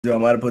Yo, I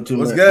might have put 2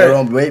 What's minutes. good?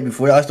 Hold on, wait,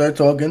 before y'all start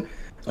talking,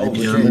 I put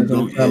 2 minutes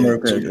on the timer real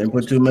quick. I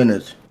put 2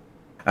 minutes.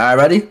 All right,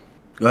 ready?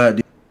 Go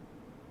ahead.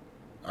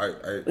 All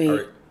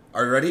right.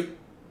 Are you ready?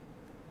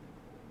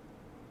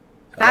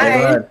 Hello? Go Hi.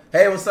 ahead.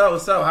 Hey, what's up?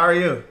 What's up? How are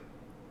you?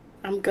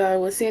 I'm good.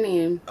 What's your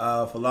name?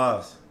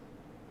 FOLASS.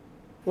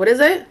 What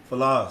is it?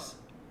 FOLASS.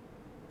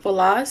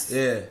 FOLASS?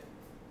 Yeah.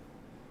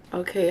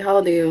 Okay, how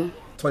old are you?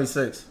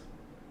 26.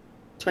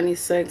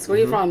 26. Where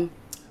you from?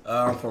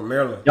 I'm from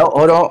Maryland. Yo,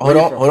 hold Where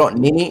you on.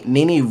 from?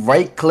 Nini,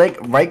 right click,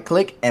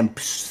 and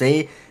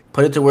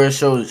put it to where it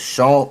shows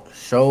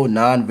show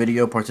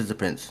non-video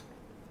participants.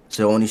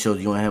 So it only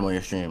shows you and him on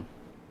your stream.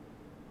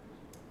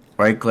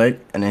 Right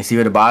click, and then see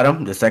at the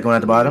bottom, the second one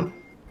at the bottom.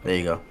 There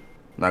you go.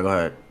 Now go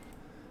ahead.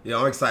 Yeah,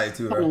 I'm excited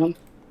too, Hold bro. on.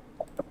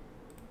 All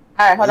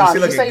right, hold You on. see You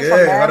looking say you're from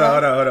good.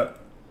 Maryland? Hold up.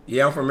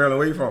 Yeah, I'm from Maryland.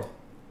 Where you from?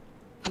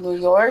 New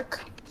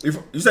York?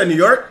 You said New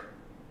York?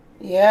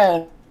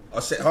 Yeah. Oh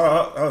shit.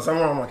 Hold on.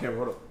 Somewhere on my camera.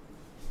 Hold up.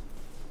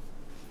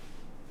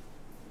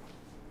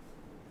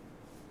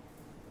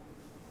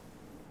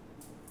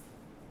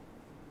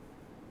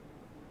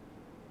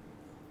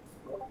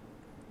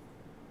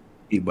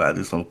 You about to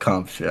do some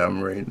comp shit.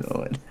 I'm ready to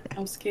know it.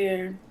 I'm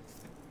scared.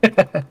 Shit.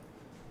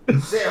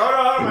 Hold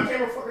on. My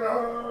camera fucking.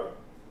 Hold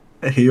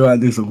on. You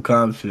want to do some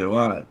comp shit?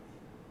 Why?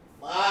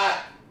 What?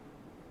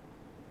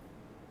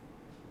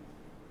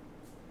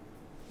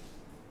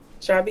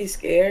 Should I be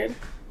scared?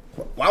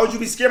 Why would you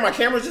be scared? My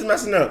camera's just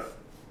messing up.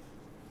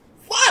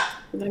 What?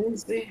 Let me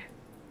see.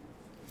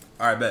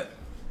 All right, bet.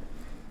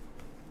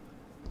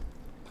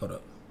 Hold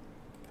up.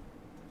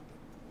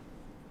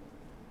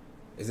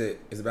 Is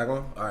it back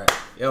on? All right.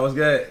 Yo, what's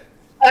good?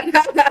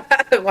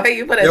 Why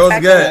you put a Yo, what's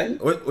tech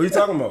good? on? What are you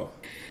talking about?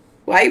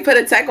 Why you put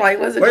a tech on? It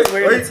wasn't just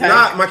wearing a tech.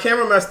 Nah, my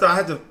camera messed up. I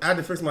had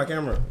to fix my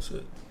camera.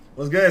 Shit.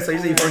 What's good? So you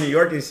say you from New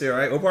York and shit,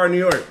 right? What part of New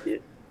York?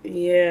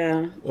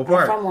 Yeah. What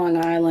part? I'm from Long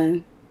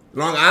Island.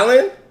 Long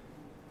Island?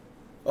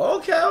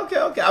 Okay.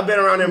 I've been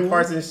around them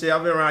parts and shit.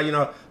 I've been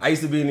around, I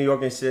used to be in New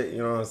York and shit, you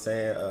know what I'm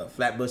saying?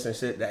 Flatbush and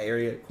shit, that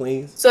area,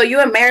 Queens. So you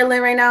in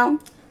Maryland right now?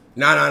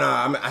 No.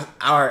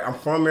 I'm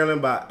from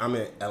Maryland, but I'm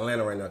in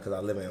Atlanta right now because I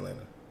live in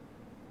Atlanta.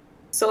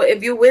 So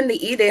if you win the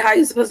E-Day, how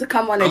you supposed to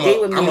come on a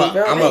date with me in real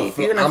life?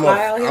 You gonna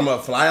fly out here? I'm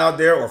gonna fly out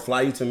there or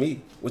fly you to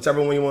me,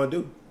 whichever one you want to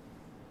do.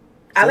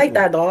 I like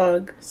that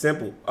dog.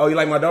 Simple. Oh, you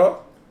like my dog?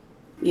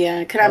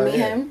 Yeah. Can I meet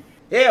him?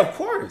 Yeah, of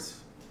course.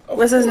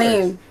 What's his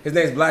name? His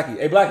name's Blackie.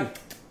 Hey, Blackie.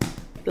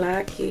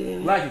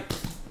 Blackie.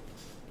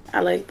 I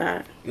like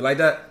that. You like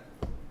that?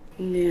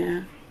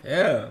 Yeah.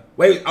 Yeah.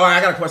 Wait. All right.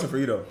 I got a question for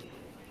you though.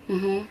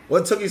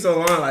 What took you so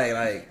long? Like,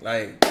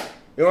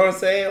 you know what I'm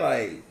saying?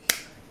 Like,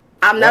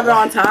 I'm never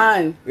on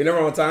time. You never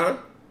on time?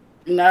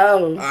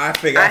 No. I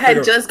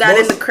had just got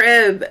in the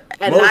crib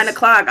at 9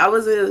 o'clock.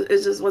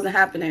 It just wasn't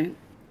happening.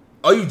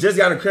 Oh, you just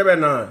got in the crib at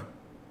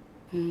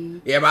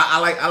 9. Yeah, but I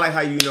like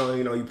how you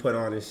put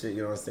on this shit.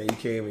 You know what I'm saying? You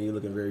came and you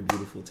looking very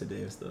beautiful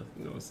today and stuff.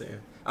 You know what I'm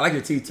saying? I like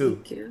your teeth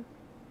too.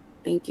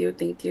 Thank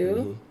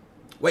you.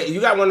 Wait,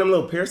 you got one of them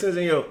little piercings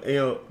in your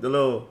the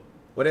little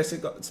what that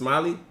shit called?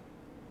 Smiley?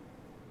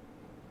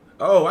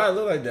 Oh, why it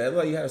look like that? It look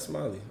like you had a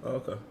smiley.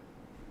 Oh,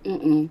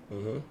 okay.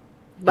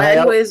 But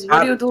anyways,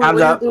 what do you do?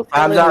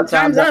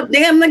 Time's up.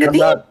 Damn, nigga,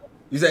 deep.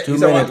 You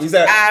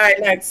said. All right,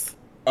 next.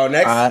 Oh,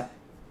 next.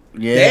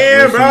 Yeah.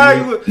 Damn,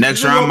 bro.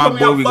 Next round, my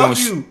boy, we gonna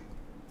see.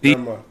 Did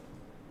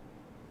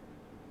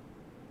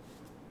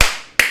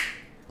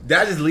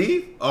I just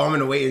leave? Oh, I'm in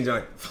the waiting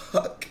joint.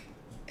 Fuck.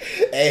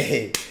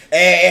 Hey,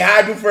 how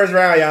I do first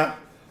round, y'all?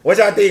 What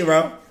y'all think,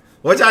 bro?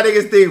 What y'all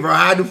niggas think, bro?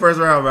 How I do first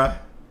round, bro?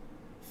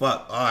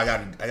 Fuck. Oh, I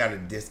gotta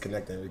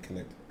disconnect and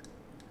reconnect.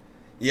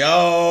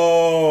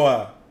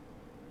 Yo.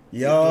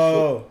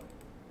 Yo.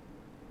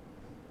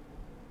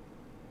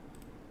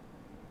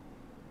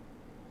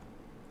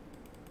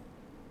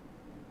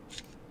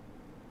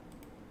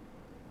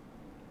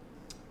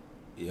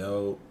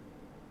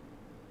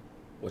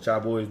 What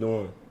y'all boys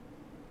doing?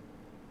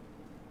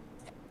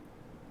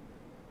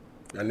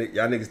 Y'all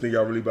niggas think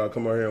y'all really about to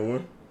come out here and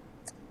win?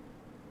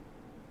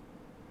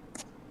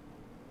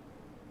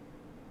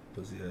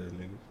 Pussy ass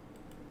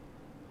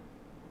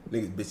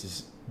niggas.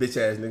 Bitch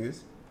ass niggas.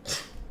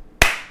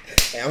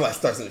 Hey, I'm about to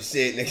start some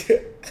shit,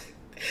 nigga.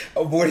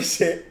 I'm bored of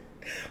shit.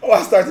 I'm about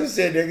to start some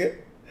shit, nigga.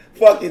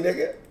 Fuck you,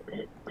 nigga.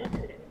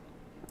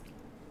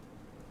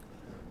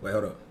 Wait,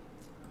 hold up.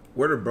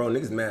 Where the bro?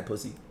 Niggas mad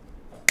pussy.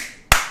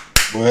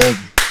 Go ahead.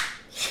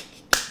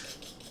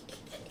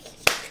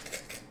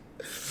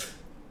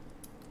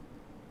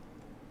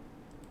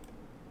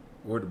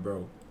 Where the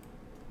bro?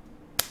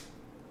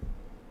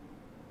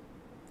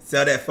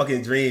 Sell that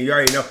fucking dream. You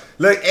already know.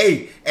 Look,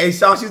 hey,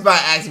 Sean, she's about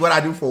to ask what I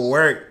do for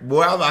work.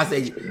 Boy, I'm about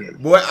to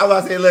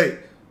say, look,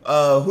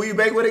 who you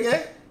bank with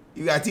again?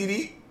 You got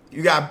TD?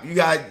 You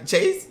got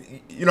Chase?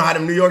 You know how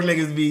them New York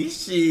niggas be?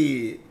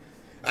 Shit.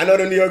 I know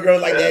them New York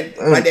girls like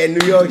that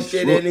New York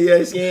shit, that New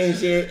York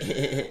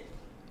shit.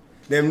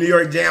 Them New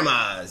York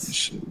jammers.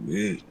 Shit,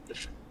 weird.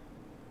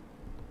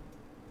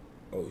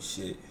 Oh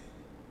shit.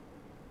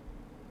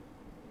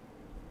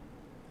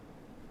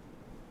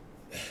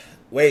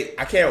 Wait,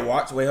 I can't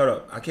watch. Wait, hold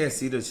up. I can't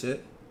see the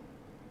shit.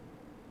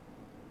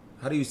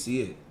 How do you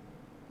see it?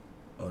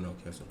 Oh, no,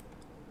 cancel.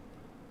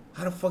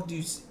 How the fuck do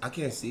you see? I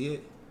can't see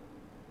it.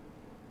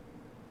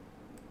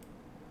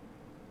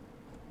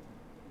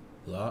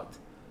 Locked.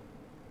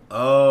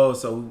 Oh,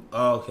 so,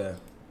 oh, okay.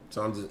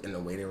 So I'm just in the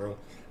waiting room.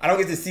 I don't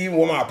get to see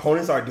what my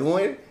opponents are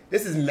doing.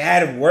 This is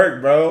mad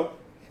work, bro.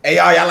 Hey,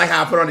 y'all like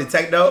how I put on the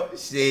tech, though?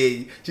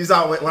 Shit. She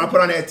saw when I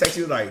put on that tech,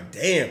 she was like,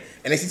 damn.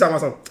 And then she talking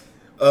about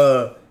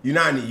some, you're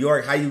not in New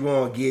York. How you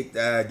gonna get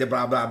the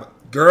blah, blah, blah.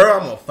 Girl,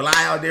 I'm gonna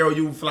fly out there or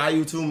you fly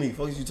you to me.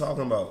 What you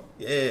talking about?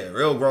 Yeah,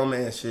 real grown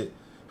man shit.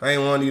 I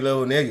ain't one of these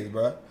little niggas,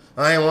 bro.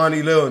 I ain't one of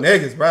these little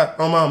niggas, bro.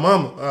 On my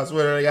mama. I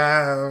swear to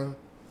God.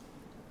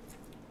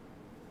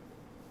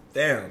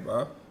 Damn,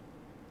 bro.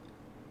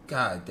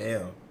 God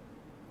damn.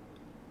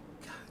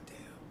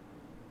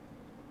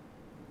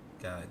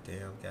 God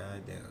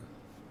damn.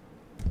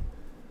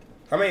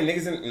 How many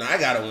niggas in? Nah, I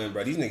gotta win,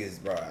 bro. These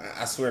niggas, bro.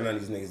 I swear none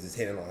of these niggas is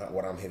hitting on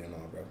what I'm hitting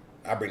on, bro.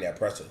 I bring that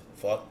pressure.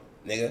 Fuck,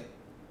 nigga.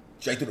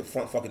 Straight through the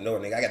front fucking door,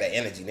 nigga. I got that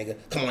energy, nigga.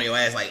 Come on your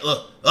ass like,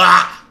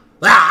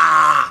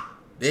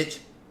 bitch.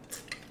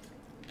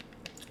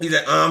 He's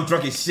like, I'm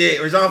drunk as shit.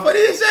 We're on for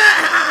this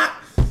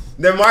shit.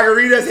 The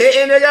margaritas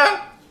hitting,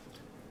 nigga.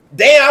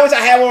 Damn, I wish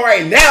I had one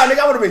right now, nigga.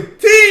 I would have been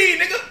tea,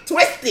 nigga.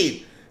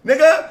 Twisted.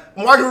 Nigga,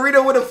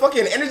 margarita with a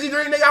fucking energy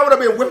drink, nigga, I would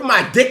have been whipping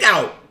my dick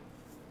out.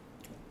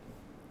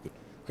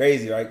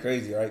 Crazy, right?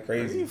 Crazy, right?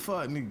 Crazy. You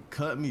fucking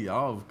cut me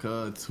off,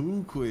 cuz,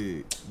 too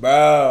quick.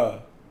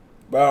 Bro,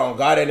 God,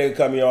 that nigga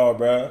cut me off,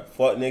 bro.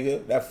 Fuck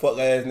nigga. That fuck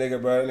ass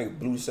nigga, bro. That nigga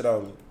blew shit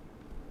on me.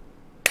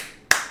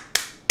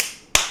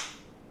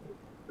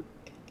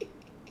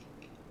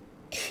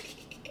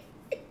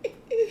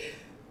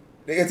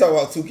 Nigga talk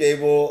about 2K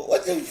bull.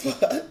 What the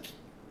fuck?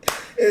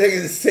 This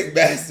nigga's a sick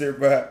bastard,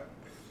 bro.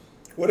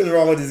 What is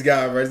wrong with this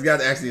guy, bro? This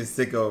guy's actually a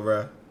sicko,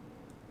 bro.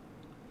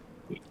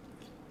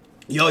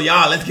 Yo,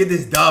 y'all, let's get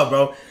this dub,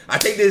 bro. I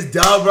take this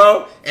dub,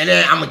 bro, and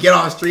then I'm gonna get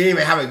on stream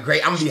and have a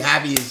great. I'm gonna be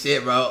happy as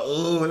shit, bro.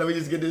 Ooh, let me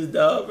just get this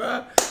dub,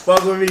 bro.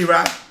 Fuck with me,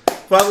 bro.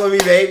 Fuck with me,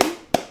 baby.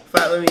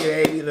 Fuck with me,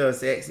 baby. You little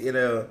sexy, you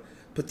little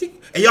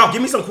petite. Hey, y'all,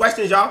 give me some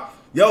questions, y'all.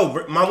 Yo,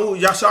 Mamu,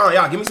 y'all, Sean,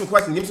 y'all, give me some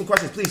questions. Give me some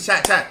questions, please.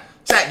 Chat.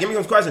 Give me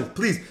some questions,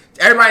 please.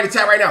 Everybody in the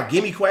chat right now,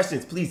 give me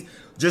questions, please.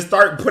 Just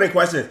start putting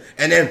questions,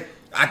 and then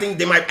I think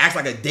they might ask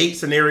like a date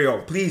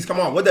scenario. Please, come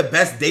on. What's the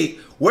best date?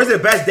 Where's the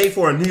best date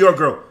for a New York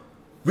girl?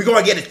 We're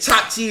going to get a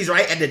chopped cheese,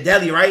 right? At the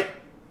deli, right?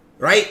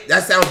 Right?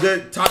 That sounds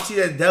good. Chopped cheese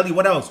at the deli.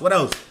 What else? What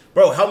else?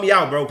 Bro, help me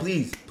out, bro.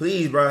 Please.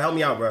 Please, bro. Help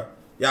me out, bro.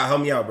 Y'all,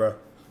 help me out, bro.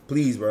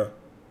 Please, bro.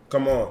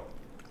 Come on.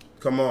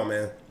 Come on,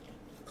 man.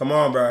 Come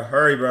on, bro.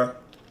 Hurry, bro.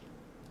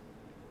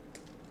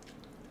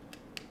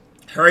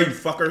 Hurry, you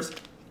fuckers.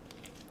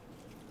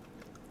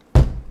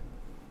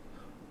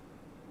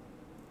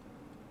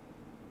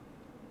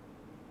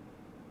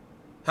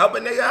 Help a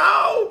nigga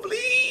out,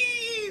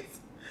 please.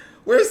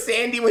 Where's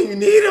Sandy when you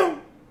need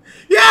him?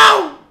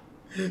 Yo!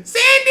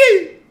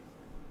 Sandy!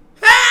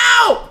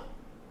 Help!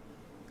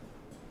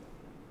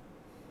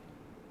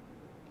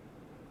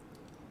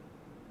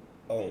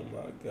 Oh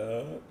my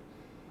God.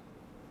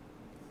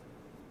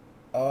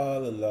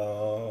 All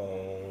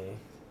alone.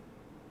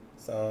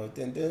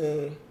 Something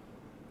done.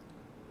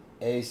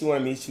 Hey, she wanna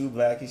meet you,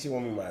 Blackie. She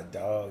wanna meet my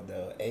dog,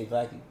 though. Hey,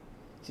 Blackie.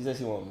 She said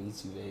she wanna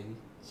meet you, baby.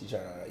 She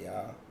trying to,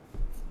 y'all.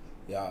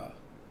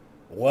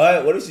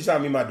 What? What if she trying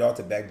to meet my dog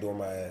to backdoor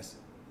my ass?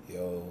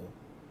 Yo.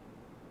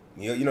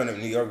 You know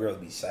them New York girls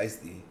be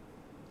shiesty.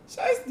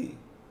 Shiesty.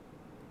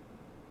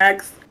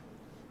 Next.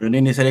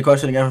 Ninii, say the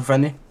question again for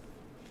Fendi.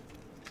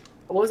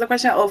 What was the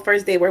question? Oh,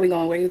 first date. Where we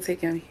going? Where you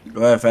taking me?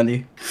 Go ahead,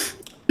 Fendi.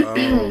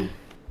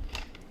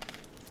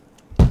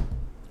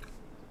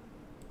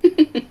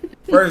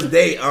 First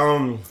date,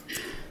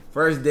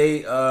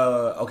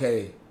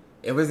 okay.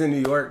 If it's in New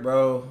York,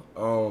 bro,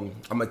 I'm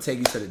gonna take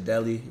you to the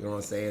deli, you know what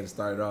I'm saying, to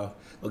start it off.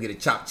 Go get a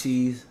chopped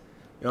cheese.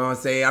 You know what I'm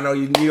saying? I know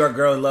you New York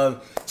girls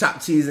love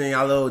chopped cheese and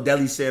y'all little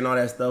deli shit and all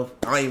that stuff.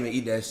 I don't even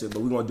eat that shit,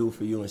 but we gonna do it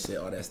for you and shit,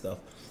 all that stuff.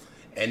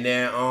 And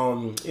then,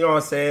 you know what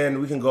I'm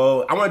saying? We can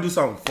go, I wanna do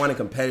something fun and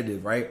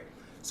competitive, right?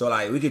 So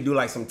like, we could do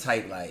like some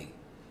type like,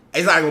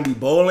 it's not gonna be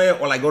bowling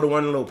or like go to one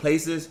of the little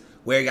places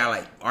where it got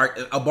like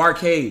a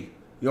barcade, you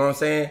know what I'm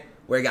saying?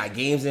 Where it got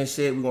games and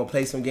shit. We gonna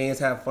play some games,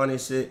 have fun and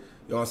shit.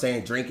 You know what I'm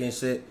saying? Drinking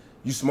shit.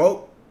 You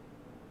smoke?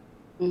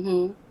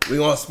 Mm-hmm. We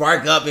gonna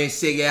spark up and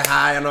shit, get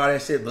high and all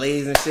that shit,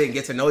 blaze and shit,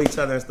 get to know each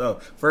other and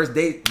stuff. First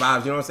date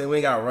vibes, you know what I'm saying? We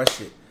ain't gotta rush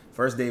shit.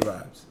 First date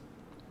vibes.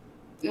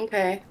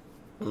 Okay.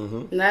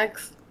 Mm-hmm.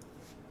 Next.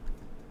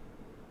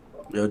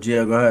 Yo,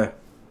 Gia, go ahead.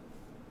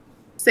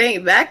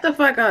 Saying back the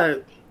fuck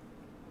up.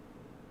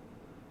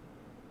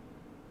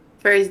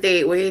 First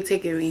date, where you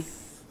taking me?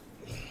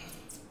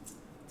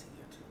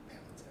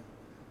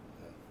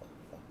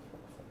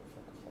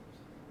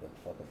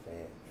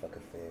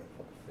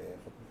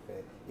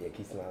 Yeah,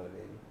 keep smiling,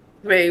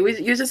 baby. Wait,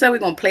 you just said we're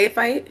gonna play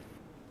fight?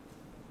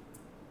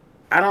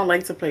 I don't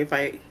like to play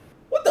fight.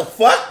 What the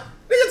fuck?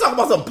 Nigga talking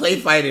about some play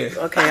fighting.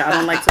 Okay, I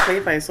don't like to play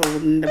fight, so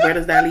where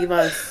does that leave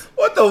us?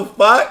 What the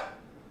fuck?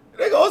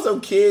 Nigga, on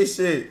some kid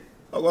shit.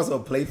 I'm on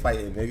some play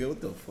fighting, nigga.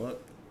 What the fuck?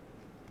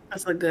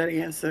 That's a good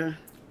answer.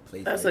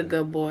 Play That's fighting. a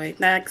good boy.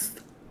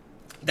 Next.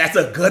 That's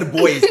a good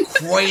boy is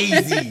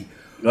crazy.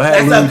 Go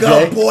ahead, That's a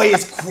good Jay. boy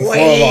is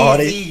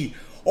crazy.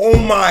 Oh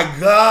my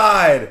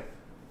god.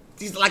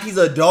 He's like he's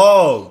a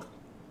dog.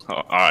 Oh,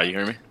 all right, you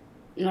hear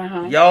me?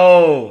 Uh-huh.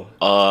 Yo.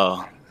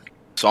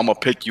 So I'm gonna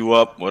pick you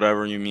up,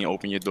 whatever you mean.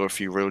 Open your door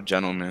for you, real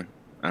gentleman,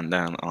 and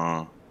then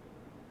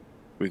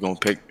we're gonna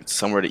pick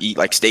somewhere to eat,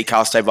 like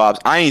steakhouse type vibes.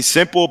 I ain't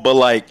simple, but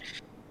like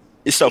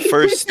it's the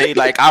first date.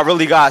 Like I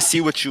really gotta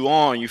see what you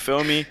on. You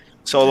feel me?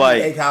 So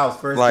like, Steakhouse,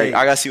 first like date.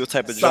 I gotta see what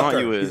type of Sucker.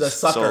 joint you He's a is.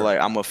 sucker. So like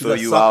I'm gonna fill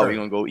He's a you out. sucker. We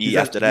gonna go eat He's a-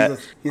 after that.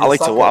 he's a I like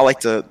sucker.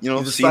 to you know,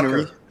 He's a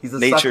scenery, sucker. He's a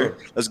nature.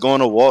 sucker. Let's go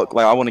on a walk.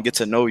 Like I want to get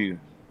to know you,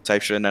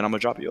 type shit, and then I'm gonna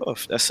drop you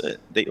off. That's it.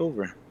 Date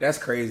over. That's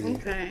crazy.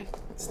 Okay.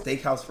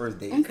 Steakhouse first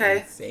date.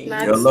 Okay. Insane.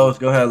 Nice. Yo, Los,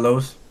 go ahead,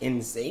 Los.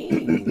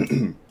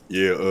 Insane.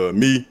 Yeah,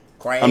 me.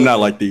 Crazy. I'm not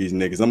like these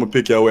niggas. I'm gonna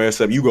pick your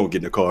ass up. You gonna get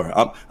in the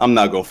car. I'm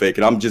not gonna fake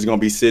it. I'm just gonna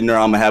be sitting there.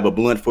 I'm gonna have a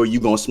blunt for you. You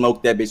gonna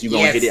smoke that bitch. You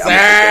gonna Yes, hit it. I'm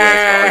gonna take your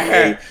ass to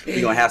sir. arcade.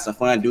 We gonna have some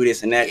fun. Do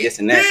this and that. This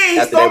and that. He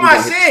After stole that, we my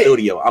gonna hit the shit.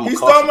 studio. I'm He gonna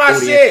stole call my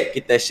some shit.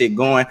 get that shit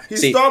going. He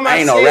See, stole my I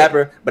ain't no shit.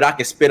 rapper, but I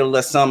can spit a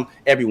little something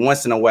every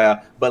once in a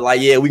while. But like,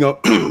 yeah, we gonna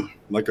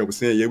like I was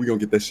saying, yeah, we gonna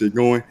get that shit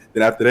going.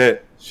 Then after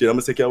that, shit, I'm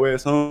gonna take your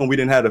ass home. We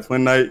didn't have a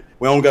fun night.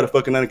 We don't got a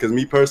fucking night because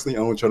me personally, I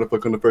don't try to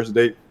fuck on the first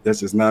date.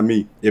 That's just not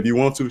me. If you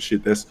want to,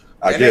 shit, that's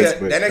I That guess, nigga-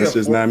 but that nigga that's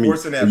just not me.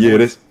 forcing that Yeah,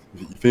 voice. that's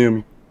you feel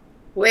me.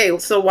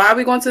 Wait, so why are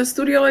we going to the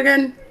studio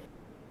again?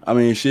 I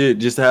mean, shit,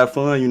 just to have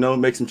fun, you know,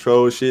 make some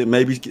troll shit.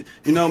 Maybe,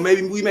 you know,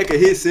 maybe we make a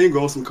hit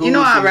single on some cool You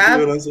know I shit. rap. You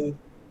know what I'm saying?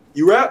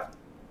 You rap?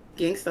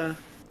 Gangsta.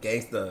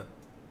 Gangsta.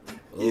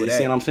 Yeah,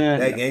 see what I'm saying?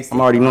 That gangsta.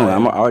 I'm already knowing.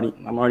 I'm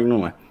already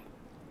knowing.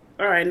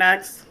 All right,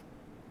 next.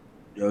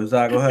 Yo,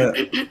 Zach, go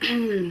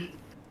ahead.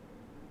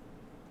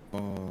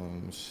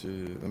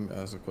 Shit. Let me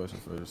ask a question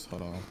first.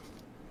 Hold on.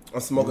 I'm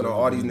smoking on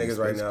all these niggas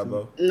right now,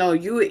 bro. No,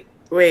 you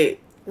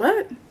wait.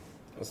 What?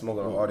 I'm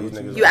smoking on all these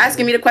niggas. You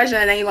asking me the question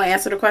and then you gonna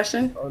answer the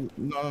question?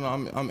 No.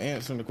 I'm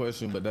answering the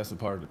question, but that's a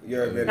part of it.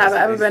 You're Have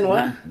I ever been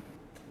what?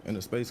 In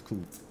a space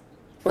coupe.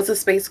 What's a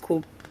space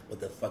coupe? What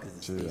the fuck is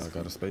this? Shit, I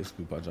got a space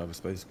coupe. I drive a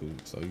space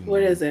coupe. So you know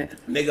What is it?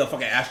 Nigga, a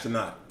fucking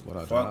astronaut. what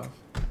I Fuck.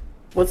 drive.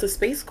 What's a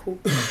space coupe?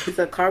 It's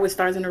a car with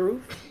stars in the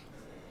roof.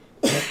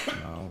 Nah,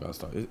 I don't gotta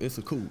start. It's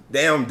a coupe.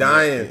 Damn, I'm The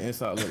dying.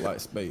 inside look like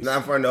space.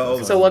 Not for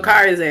no. So what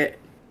car is it?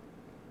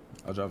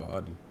 I drive an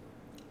Audi.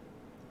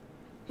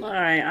 All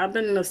right, I've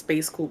been in a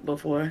space coupe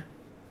before.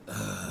 No.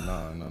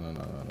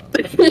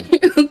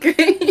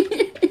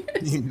 Okay.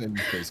 You ain't been in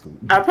the space coupe.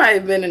 I've probably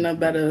been in a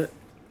better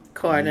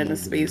car than a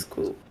space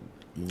coupe.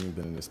 You ain't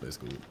been in the space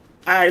coupe.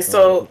 All right,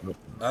 so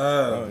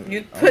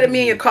you put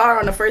me in your car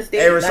on the first date.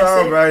 Hey, That's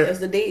Rashawn, it? bro. That's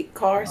the date,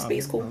 car,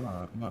 space coupe.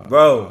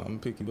 Bro, I'm gonna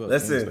pick you up.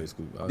 Listen, in the space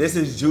coupe. this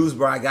is juice,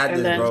 bro. I got And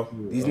this, then- bro.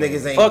 These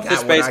niggas ain't Fuck got the what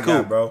space I coupe.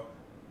 got, bro.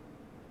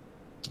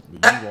 You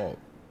walk.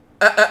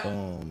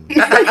 Oh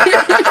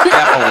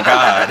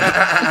God.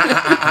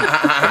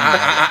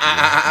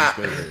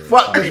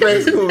 Fuck the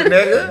space coupe,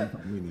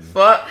 nigga.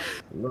 Fuck.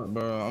 Look,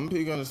 bro, I'm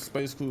picking on the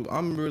space coupe.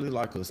 I'm really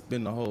like a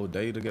spend the whole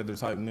day together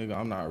type nigga.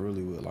 I'm not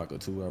really with like a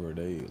 2-hour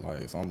date.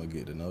 Like, if I'm gonna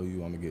get to know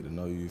you, I'm gonna get to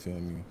know you. You feel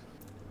me?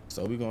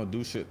 So we gonna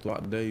do shit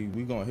throughout the day.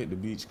 We gonna hit the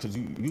beach because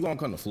you gonna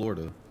come to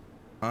Florida.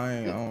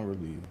 I don't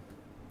really.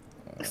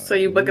 So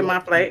you booking my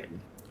flight?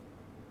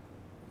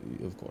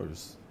 Of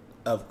course.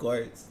 Of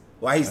course.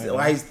 Why you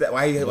hesitate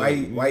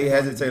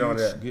on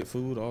that? Get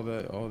food, all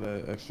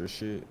that extra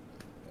shit,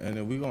 and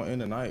then we gonna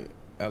end the night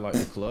at like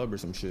the club or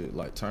some shit,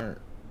 like turn,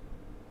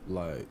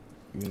 like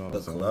you know. The what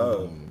I'm saying? club.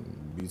 We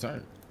gonna be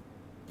turned.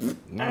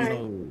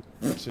 No,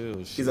 chill.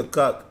 Shit. He's a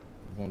cuck.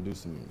 We gonna do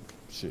some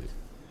shit.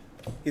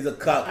 He's a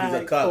cuck. He's a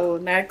Alright, cuck. cool.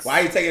 Next.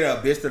 Why are you taking a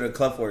bitch to the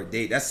club for a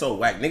date? That's so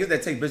whack. Niggas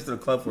that take bitch to the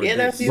club for Yeah, a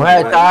that's date. you. Go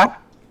ahead, Ty.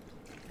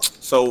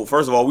 So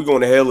first of all, we going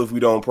to hell if we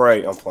don't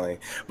pray. I'm playing,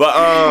 but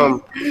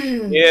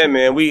yeah,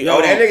 man,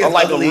 Yo, that nigga's I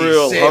like a ugly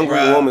real as shit, hungry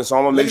bro. woman, so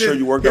I'm gonna make Look sure at-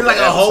 you work he's up like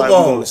an a appetite. hobo. We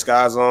go on the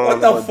Sky Zone. What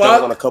the I'm gonna fuck?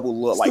 dunk on a couple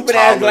look like Stupid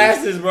ass toddlers,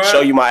 glasses, bro.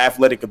 show you my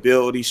athletic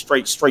ability,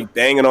 straight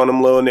banging on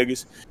them little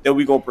niggas. Then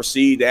we gonna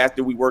proceed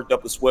after we worked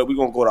up a sweat. We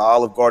gonna go to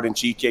Olive Garden,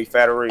 Cheesecake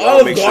Factory.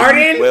 Olive make sure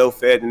Garden? you well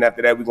fed, and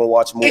after that we gonna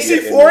watch a movie. Is she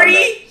at the end of the 40?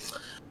 night.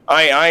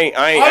 I ain't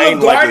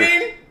Olive like a-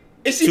 Garden?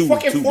 Is she Two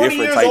fucking 40 different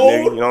years type old?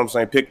 nigga, you know what I'm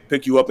saying?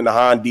 Pick you up in the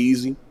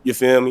Hondeezy, you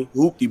feel me?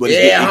 Hoopty, but it's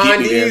Yeah,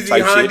 getting me there Hondeezy,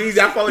 type shit. Hondeezy.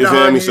 I fuck with You the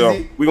feel me? So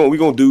Hondeezy. we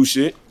gonna do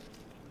shit.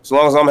 As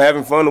long as I'm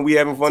having fun and we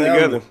having fun Tell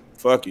together. me.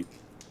 Fuck it.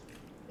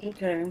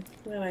 Okay,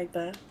 I like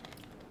that.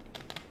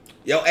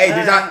 Yo, hey,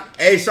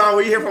 hey, Sean,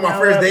 were you here for my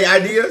first date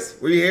ideas?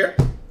 Were you here?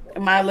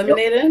 Am I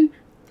eliminated?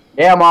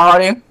 Yeah, my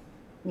Hardy.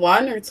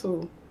 1 or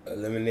 2?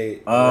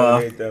 Eliminate them. Oh,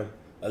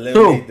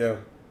 Eliminate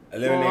them.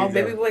 Eliminate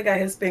baby them. boy got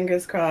his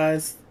fingers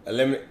crossed.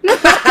 Eliminate.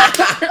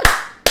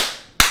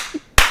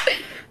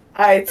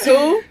 All right, 2.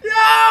 Yo!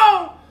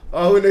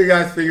 Oh, who nigga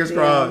got his fingers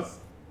crossed?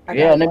 I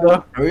Yeah, got nigga.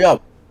 one. Hurry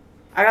up.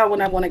 I got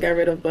one I want to get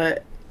rid of,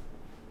 but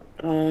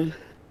who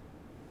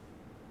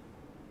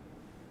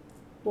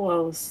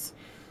else?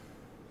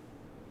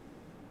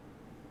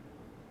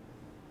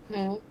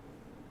 Hmm.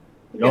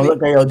 Don't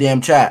look at your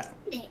damn chat.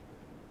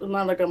 I'm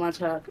not looking at my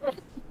chat.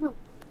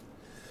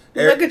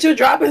 Look at you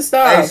dropping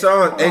stuff.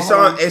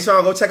 Hey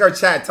Sean, go check her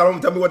chat. Tell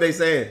me what they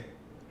saying.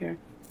 Here.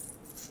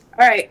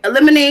 All right,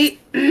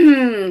 eliminate.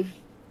 The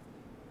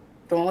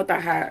one with the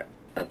hat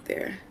up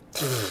there.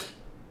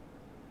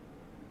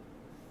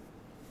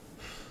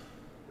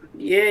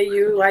 Yeah,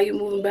 you. Why you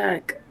moving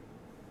back?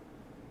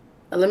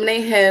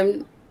 Eliminate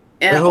him.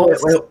 And wait,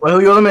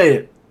 who you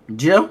eliminated?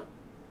 Jim?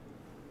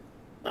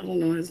 I don't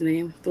know his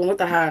name. The one with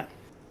the hat.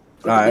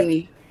 With All right. the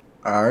beanie.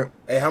 All right.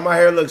 Hey, how my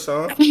hair look,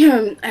 Sean?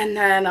 And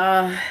then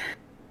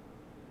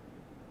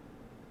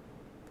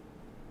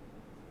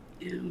yeah.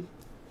 The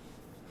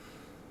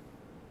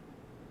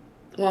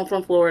one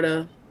from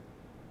Florida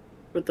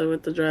with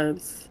the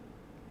dreads.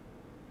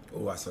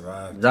 Oh, I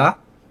survived. Za?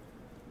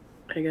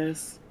 I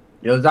guess.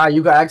 Yo, Za,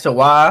 you got ask her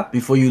why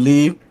before you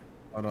leave.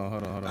 Hold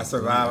on. I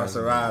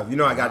survived. You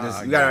know I got this.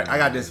 I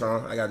got this,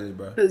 Sean. I got this,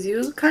 bro. Cause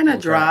you kind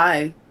of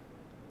dry.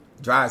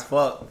 Dry as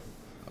fuck.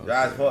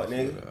 Dry as fuck,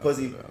 nigga.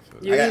 Pussy.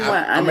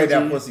 I made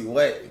that pussy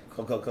wet.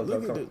 Come.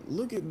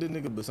 Look at the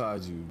nigga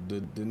beside you.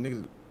 The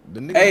nigga.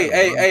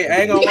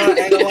 Hey, ain't gonna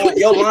lie.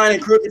 Your line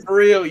and crooked for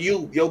real.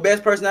 Your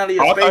best personality is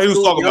I thought he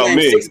was talking about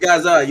me. 6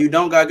 guys are. You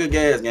don't got good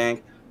gas,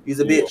 gang. You's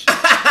a bitch.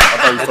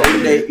 I thought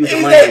you was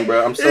a lame,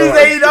 bro. I'm sorry. He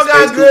say you don't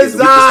got good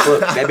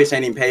size. That bitch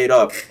ain't even paid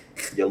off.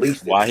 Your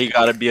least. Why he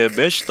gotta be a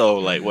bitch though?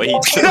 Like what he?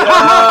 That's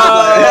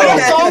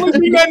the only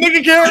thing that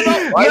nigga care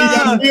about. Why you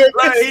gotta be a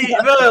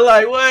bitch?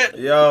 Like what?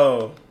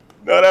 Yo.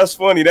 No, that's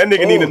funny. That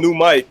nigga need a new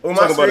mic. Oh,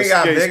 my screen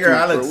got bigger.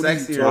 I look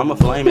sexier. I'ma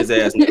flame his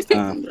ass next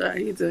time.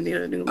 You do need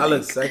a new mic. I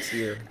look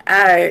sexier.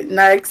 All right,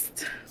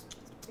 next.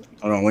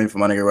 Hold on, waiting for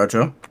my nigga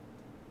Retro.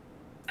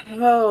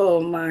 Oh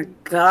my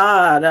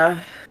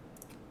god.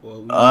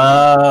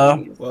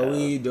 What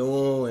we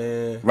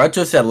doing?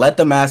 Retro said, "Let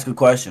them ask a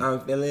question."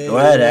 I'm feeling. Go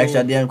ahead, ask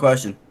that damn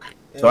question.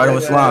 Starting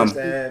with Slime.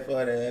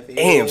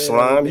 Damn,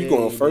 Slime, you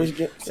going first?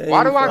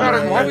 Why do I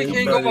gotta? Why we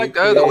can't go like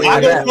the other way? Go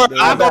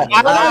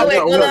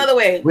the other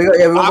way. We gonna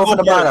go from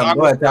the bottom.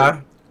 Go ahead,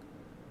 Ty.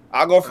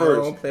 I'll go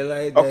first.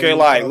 Okay,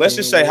 like let's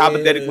just say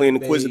hypothetically and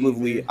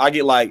inquisitively, I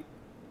get like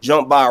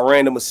jumped by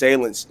random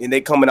assailants and they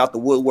coming out the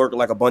woodwork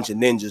like a bunch of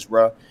ninjas,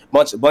 bro.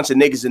 Bunch of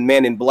niggas and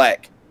men in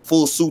black,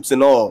 full suits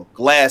and all,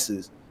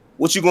 glasses.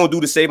 What you gonna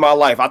do to save my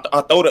life? I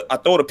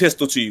throw the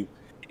pistol to you.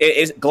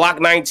 It's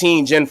Glock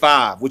 19 Gen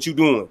 5. What you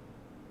doing?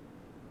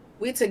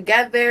 We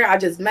together. I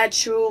just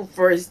met you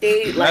first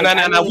date. Like,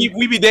 no.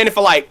 We be dating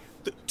for like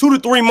 2 to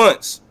 3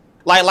 months.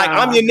 Like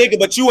I'm your nigga,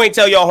 but you ain't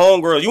tell your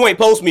homegirls. You ain't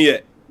post me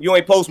yet.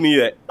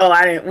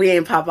 Oh, we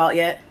ain't pop out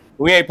yet.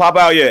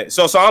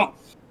 So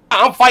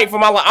I'm fighting for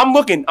my life. I'm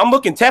looking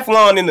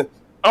Teflon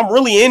I'm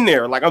really in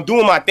there. Like I'm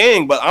doing my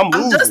thing, but I'm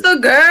losing. I'm just a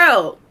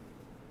girl.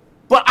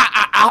 But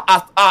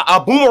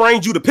I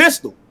boomeranged you the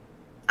pistol.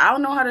 I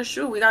don't know how to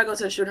shoot. We gotta go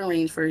to the shooting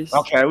range first.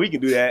 Okay, we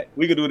can do that.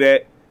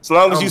 As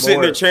long as you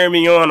sitting there cheering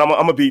me on, I'm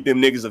gonna beat them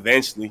niggas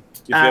eventually.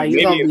 You gonna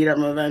beat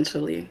them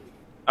eventually.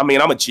 I mean,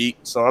 I'm a cheat,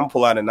 so I'm gonna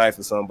pull out a knife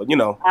or something. But you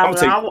know, I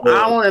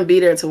don't want to be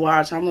there to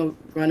watch. I'm gonna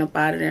run up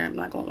out of there. I'm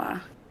not gonna lie.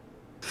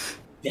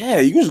 Yeah,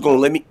 you just gonna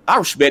let me. I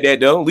respect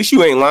that though. At least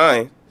you ain't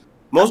lying.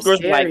 Most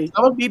girls be like,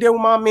 I'm gonna be there with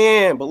my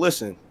man. But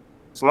listen,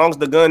 as long as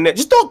the gun,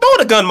 just don't throw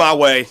the gun my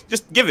way.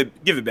 Just give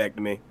it back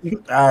to me.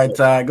 All right,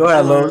 Ty. Go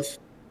ahead, Lowe's.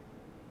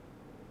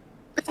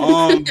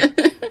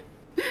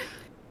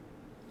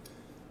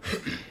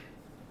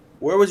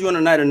 Where was you on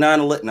the night of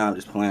 9/11? Nah, I'm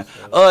just playing.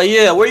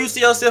 Yeah, where you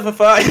see yourself in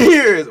 5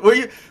 years? Where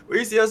you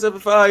see yourself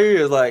in 5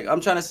 years? Like, I'm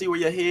trying to see where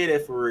your head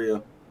at for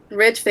real.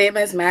 Rich,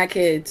 famous, mad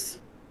kids.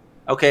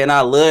 Okay, and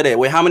I love that.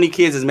 Wait, how many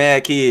kids is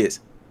mad kids?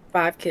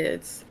 5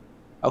 kids.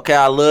 Okay,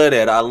 I love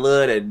that. I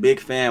love that. Big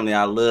family.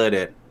 I love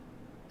that.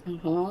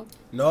 No,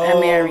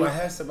 my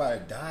head's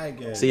about to die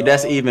again. See,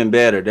 that's even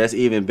better. That's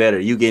even better.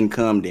 You getting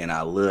cummed in.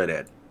 I love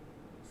that.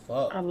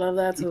 Fuck. I love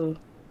that too.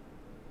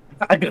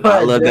 I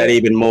love that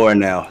even more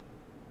now.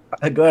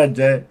 Go ahead,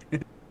 Jay.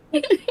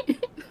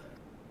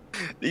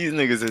 These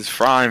niggas is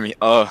frying me.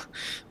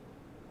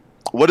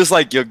 What is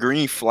like your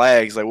green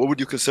flags? Like, what would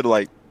you consider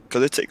like?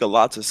 Cause it take a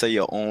lot to say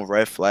your own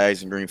red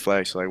flags and green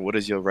flags. So, like, what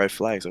is your red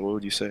flags? Like, what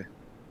would you say?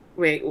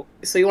 Wait,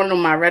 so you want to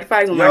know my red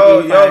flags or my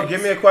green flags?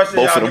 Give me a question,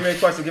 y'all. Give me a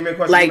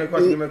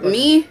question. Like,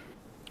 me?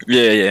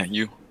 Yeah,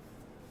 you.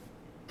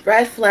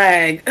 Red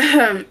flag.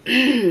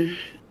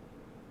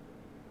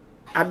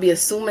 I'd be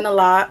assuming a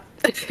lot.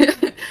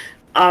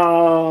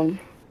 I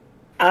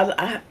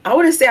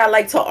wouldn't say I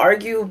like to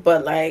argue,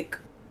 but like,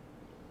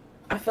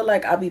 I feel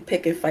like I'll be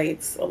picking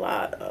fights a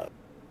lot.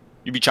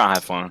 You be trying to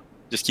have fun.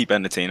 Just keep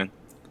entertaining.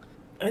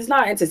 It's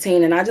not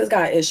entertaining. I just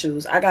got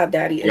issues. I got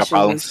daddy issues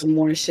and some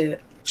more shit.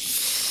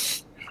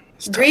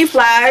 Green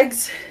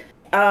flags.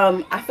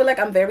 I feel like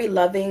I'm very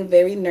loving,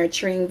 very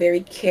nurturing,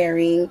 very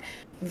caring,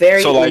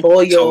 very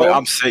loyal. So like,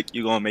 I'm sick.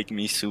 You gonna make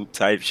me soup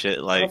type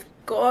shit, like. Of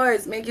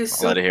course, make you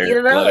soup. Let it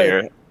hear.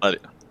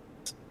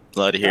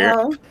 Let it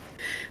hear.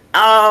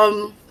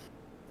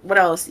 What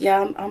else?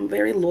 Yeah, I'm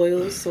very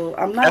loyal, so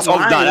I'm not. That's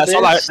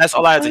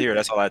all I had to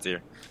hear.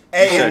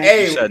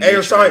 Hey,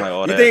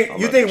 Rashawn,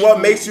 you think what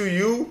makes you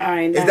you?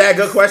 Is that a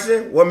good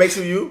question? What makes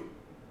you you?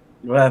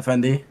 Go ahead,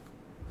 Fendi.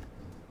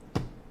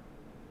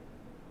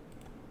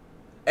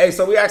 Hey,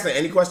 so we asking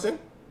any question?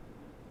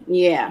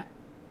 Yeah.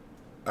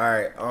 All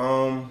right.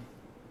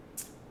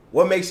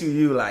 What makes you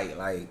you? Like,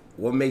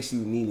 what makes you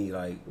Ninii?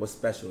 Like, what's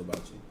special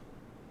about you?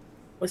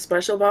 What's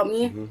special about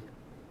me?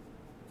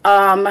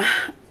 I'm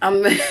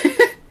I'm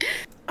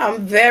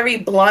very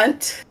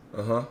blunt.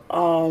 The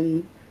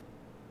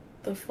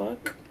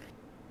fuck.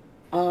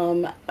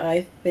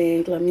 I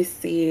think. Let me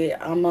see.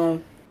 I'm a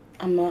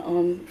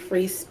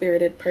free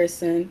spirited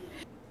person.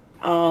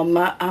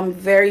 I'm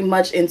very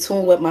much in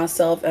tune with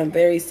myself. I'm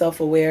very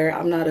self aware.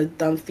 I'm not a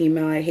dumb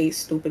female. I hate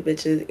stupid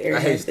bitches. I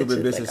hate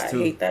stupid bitches like,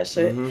 too. I hate that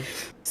shit.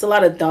 There's a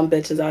lot of dumb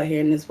bitches out here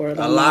in this world.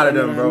 A lot of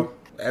them, bro.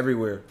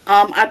 Everywhere.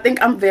 I think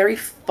I'm very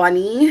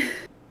funny.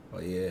 Oh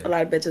yeah. A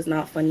lot of bitches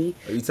not funny.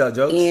 Oh, you tell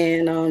jokes?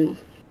 And I don't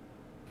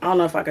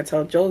know if I could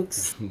tell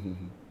jokes.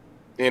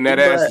 And that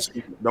ass.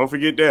 Don't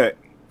forget that.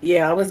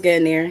 Yeah, I was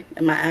getting there,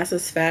 and my ass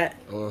is fat.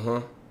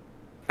 I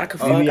could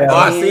fuck. Yeah.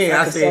 I see.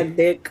 I could suck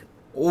dick.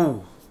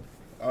 Ooh.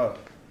 Oh.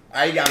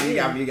 You got me.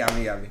 All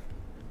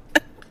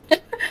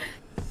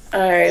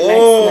right.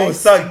 Oh, next.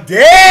 suck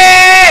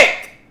dick.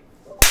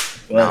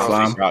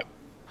 I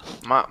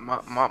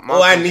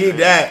need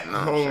that.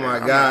 Oh my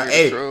god.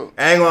 Hey,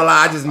 I ain't gonna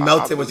lie. I just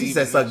melted when she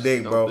said suck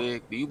dick, bro. Do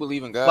you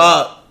believe in God?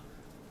 Fuck.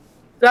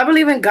 Do I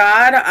believe in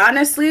God?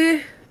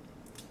 Honestly,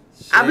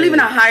 I believe in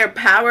a higher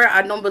power.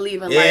 I don't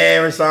believe in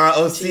Rashawn.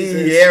 OC.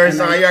 Yeah,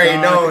 Rashawn. You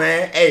already know,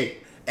 man. Hey,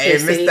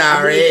 Mr.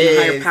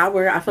 Higher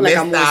power. I feel like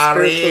I'm more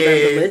spiritual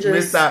than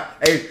religious. And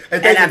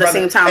at the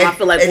same time, I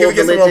feel like all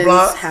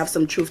religions have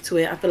some truth to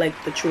it. I feel like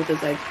the truth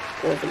is like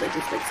all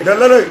religions.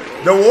 Look,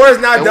 the war is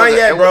not done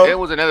yet, bro. It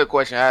was another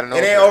question. I don't know.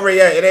 It ain't over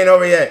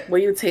yet. Will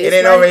you taste? It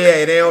ain't over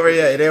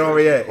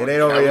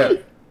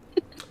yet.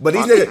 But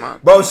these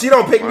niggas, bro, she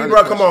don't pick me,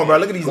 bro. Come on, bro.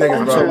 Look at these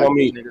niggas, bro.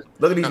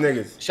 Look at these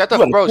niggas. Shut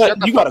up, bro. Shut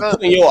the You fuck gotta up.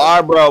 cut in your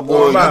eyebrow,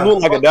 boy. You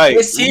look like a dyke.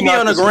 It's TV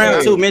on the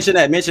ground too. Mention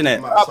that.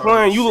 Stop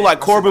playing. You look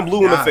like Corbin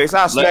Blue in the face.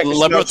 I'll smack the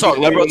Let bro shit out talk.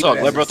 you. Let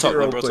bro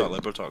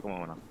talk. Come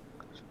on now.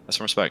 That's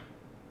some respect.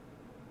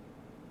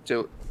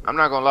 So, I'm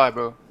not gonna lie,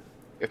 bro.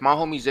 If my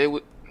homie Zay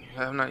would,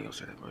 I'm not gonna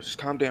say that, bro. Just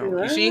calm down.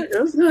 What? You see?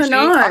 What's going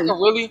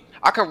on?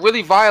 I can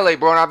really violate,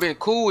 bro. And I've been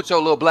cool with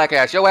your little black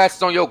ass. Your ass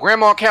is on your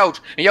grandma's couch,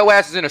 and your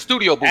ass is in a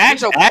studio booth. No.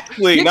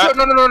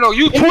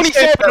 You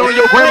 27 on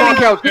your grandma's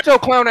couch. Get your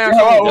clown ass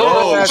on.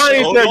 Hold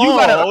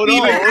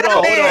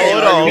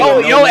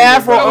on. Your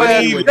afro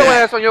uneven. Your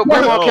ass on your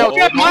grandma's couch.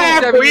 Get my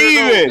afro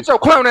even. Get your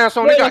clown ass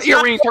on. You got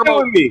earrings.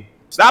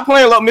 Stop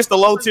playing like Mr.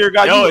 Low Tier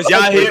guy. Yo, is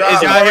y'all here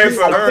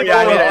for her?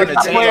 Y'all here to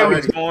entertain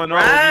what's going on?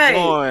 Right.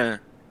 What's going?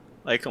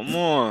 Like, come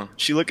on.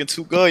 She looking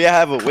too good. Y'all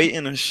have her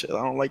waiting and shit.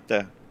 I don't like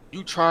that.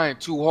 You trying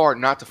too hard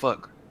not to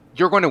fuck.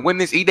 You're going to win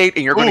this E-date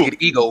and you're going to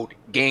get egoed,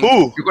 gang.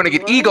 You're going to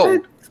get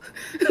egoed.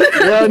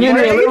 Yo, You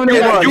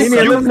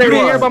didn't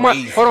hear about my...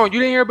 Hold on.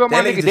 You didn't hear about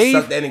my nigga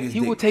Dave?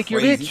 He will take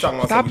your bitch.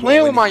 Stop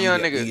playing with my young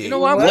nigga. You know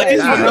what? I'm playing.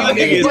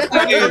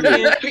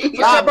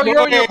 You're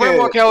on your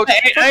grandma couch.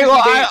 I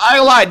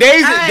ain't lie.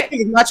 Dave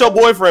is not your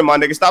boyfriend, my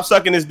nigga. Stop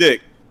sucking his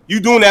dick. You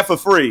doing that for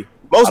free.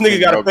 Most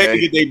niggas gotta pay to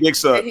get their dick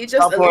sucked. Did he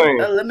just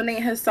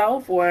eliminate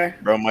himself, or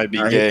bro might be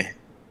gay?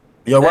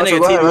 Yo, that nigga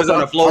TV was on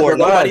the floor.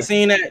 Nobody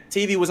seen that.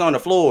 TV was on the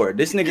floor.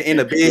 This nigga in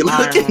the bed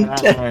looking.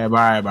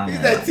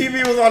 That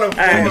TV was on the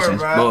floor,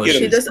 bro.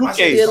 He just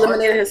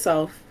eliminated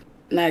himself.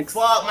 Next.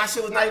 Fuck, my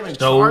shit was not even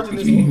charging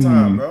this whole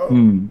time, bro. I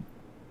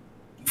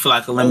feel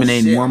like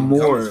eliminating one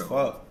more.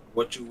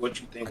 What you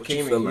think? What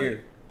you feel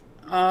like?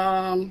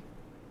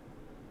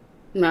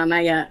 No,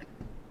 not yet.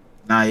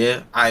 Not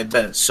yet. I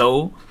bet.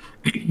 So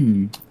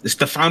it's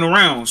the final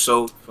round.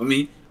 So for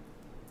me,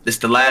 this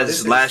the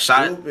last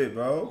shot. Stupid,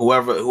 bro.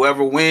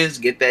 Whoever wins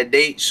get that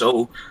date.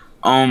 So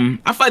I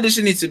feel like this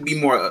shit needs to be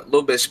a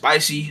little bit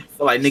spicy. I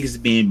feel like niggas is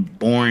being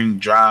boring,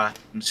 dry. You know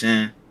what I'm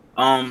saying.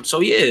 So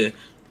yeah,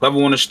 whoever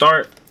want to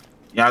start.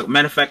 Yeah.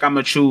 Matter of fact,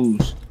 I'ma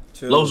choose.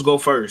 Los go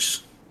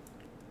first.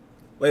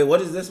 Wait, what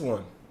is this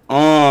one?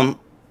 What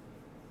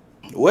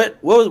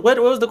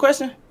was the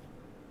question?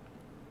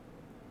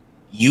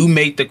 You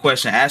make the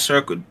question. Ask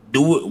her.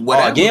 Do it.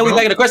 Whatever, again, we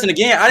making the question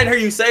again. I didn't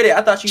hear you say that.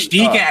 I thought you.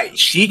 She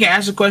can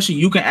ask a question.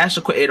 You can ask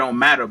a question. It don't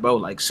matter, bro.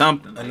 Like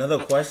something. Another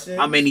question.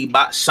 How many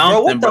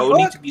something, bro? It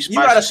needs to be spicy. You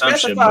gotta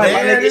specify.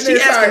 Is she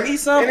asking me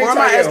something, or am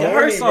I asking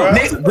her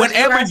something?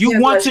 Whenever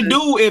you want to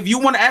do, if you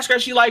want to ask her,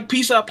 she like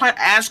piece up plant.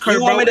 Ask her.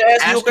 You want me to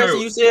ask you a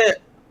question? You said.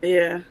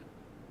 Yeah.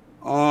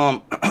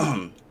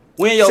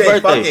 When your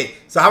birthday? Fucking.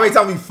 So how many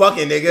times we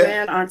fucking, nigga?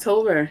 Man,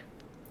 October.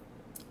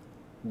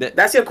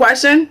 That's your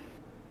question?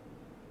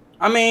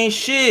 I mean,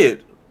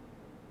 shit.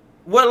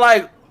 What,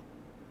 like,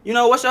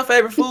 what's your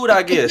favorite food,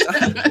 I guess?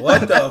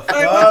 What the fuck?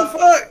 Like, what the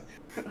fuck?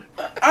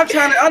 I'm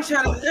trying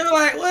to, they're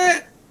like,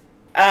 what?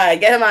 All right,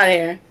 get him out of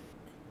here.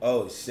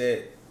 Oh,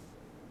 shit.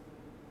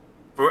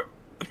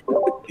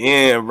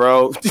 Damn,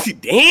 bro.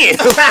 Damn.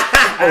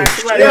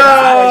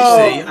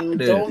 Yo.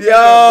 Don't my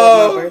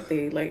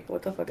birthday. Like,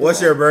 what the fuck?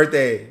 What's your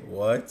birthday?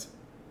 What?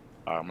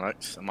 I'm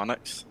next. Am I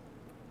next?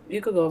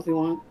 You could go if you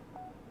want.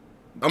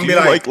 I'm Do be you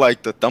like,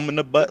 like the thumb in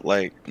the butt?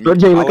 Like, Bro,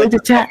 Jay, look at the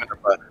chat.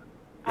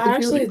 I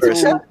actually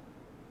don't.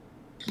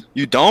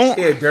 You don't?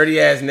 yeah, dirty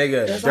ass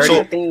nigga. That's Dirty,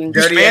 not my thing.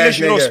 dirty Spanish? ass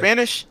You know nigga.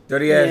 Spanish?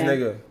 Dirty ass Yeah.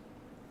 nigga.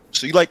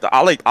 So you like the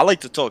I like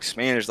to talk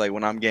Spanish like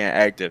when I'm getting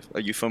active.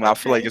 Like you feel me? I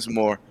feel like it's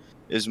more.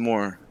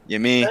 You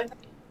mean?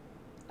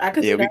 I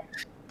could Yeah. do that.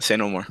 Say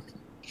no more.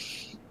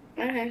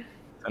 Okay.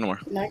 Say no more.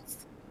 Next.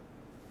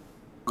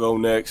 Go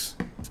next.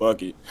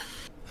 Fuck it.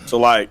 So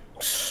like,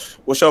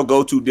 what's your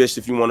go-to dish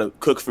if you want to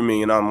cook for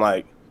me and I'm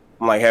like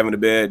having a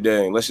bad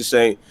day? Let's just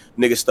say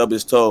nigga stubbed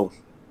his toe.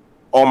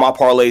 All my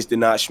parlays did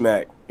not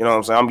smack. You know what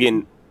I'm saying? I'm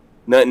getting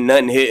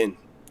nothing hitting.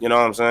 You know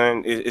what I'm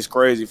saying? It's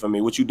crazy for me.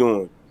 What you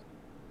doing?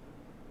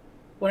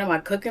 What am I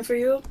cooking for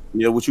you?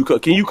 Yeah, what you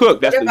cook? Can you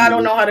cook? If I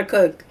don't know how to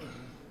cook.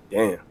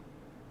 Damn.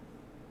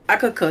 I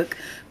could cook,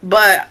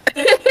 but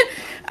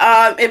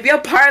if your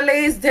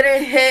parlays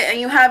didn't hit and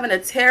you having a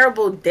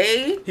terrible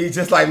day, He's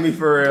just like me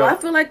for real. do I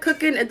feel like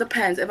cooking? It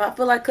depends. If I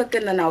feel like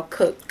cooking, then I'll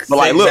cook. But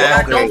like, look, If I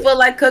Exactly. don't feel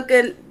like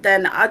cooking,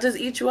 then I'll just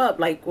eat you up.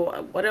 Like,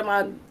 what am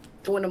I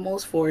doing the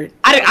most for?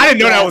 I didn't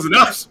know that was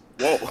enough.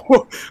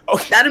 Whoa.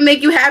 Okay. That'll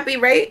make you happy,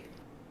 right?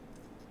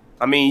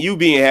 I mean, you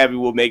being happy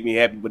will make me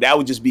happy, but that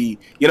would just be,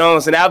 you know what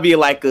I'm saying? That would be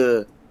like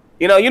a,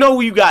 you know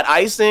when you got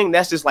icing,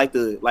 that's just like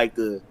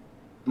the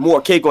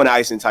more cake on the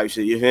icing type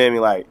shit. You feel me?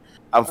 Like,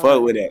 I'm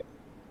fuck with that.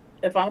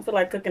 If I don't feel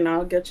like cooking,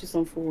 I'll get you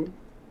some food.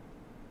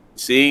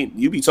 See,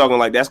 you be talking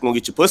like that's gonna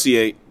get your pussy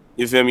ate.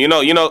 You feel me? You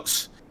know,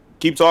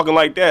 keep talking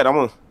like that. I'm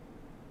gonna.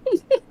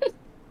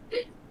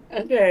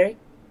 Okay.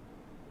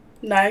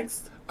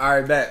 Next. All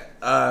right,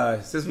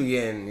 bet. Since we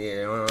getting,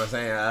 you know what I'm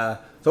saying?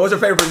 So what's your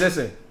favorite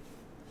position?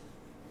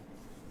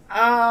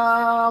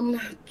 I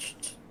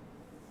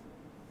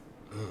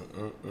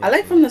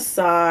like from the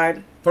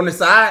side. From the I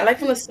side? like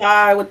from the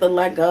side with the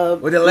leg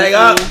up. With the leg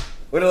up?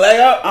 With the leg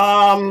up?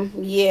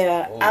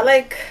 Yeah. Oh. I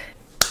like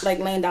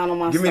laying down on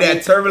my Give me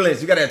stomach. that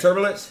turbulence. You got that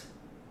turbulence?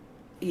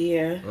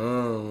 Yeah.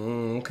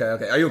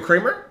 Okay. Are you a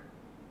creamer?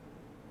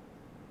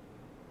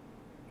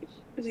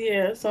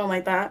 Yeah, something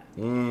like that.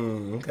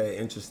 Okay.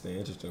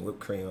 Interesting. Whipped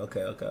cream.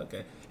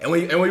 Okay. And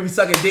when you be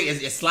sucking dick,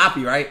 it's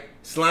sloppy, right?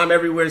 Slime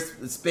everywhere,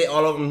 spit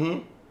all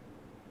over.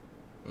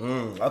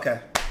 Okay.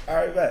 All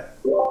right, bet.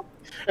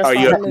 That's Are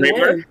you a finally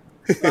creamer?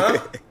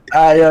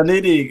 Huh? Yo,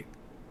 Ninii.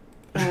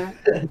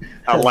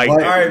 I like All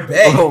that. right,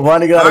 bet.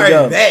 One gotta All right,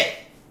 go. bet.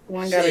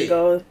 One gotta Shit.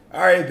 go.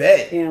 All right,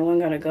 bet. Yeah, one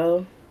gotta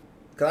go.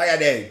 Cause I got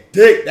that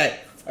dick.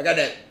 I got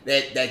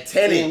that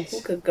 10 Damn, inch.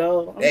 who could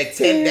go? That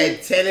 10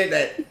 inch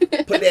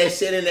that put that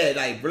shit in there,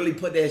 like really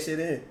put that shit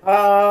in.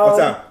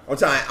 Oh. I'm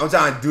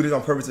trying to do this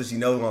on purpose so she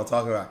knows what I'm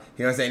talking about.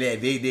 You know what I'm saying?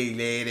 That big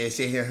dick, that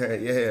shit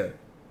here.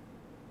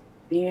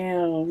 Yeah.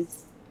 Damn.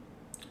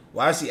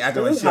 Why is she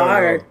acting It like was she don't know?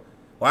 hard.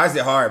 Why is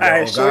it hard, bro? All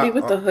right, Oh, shorty God.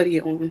 with the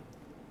hoodie on.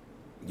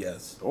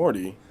 Yes.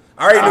 Shorty.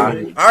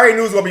 I already knew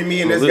it was gonna be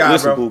me and this guy,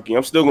 Listen, bro. Pookie,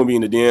 I'm still gonna be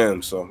in the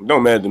DMs, so it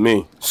don't matter to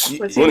me. What's When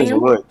your is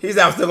name? what? He's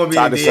out still gonna be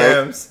Tied in to the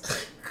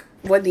DMs.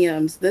 What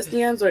DMs? This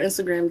DMs or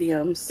Instagram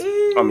DMs?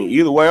 I mean,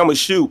 either way, I'm gonna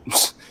shoot.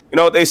 You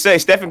know what they say?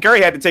 Stephen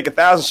Curry had to take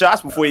 1,000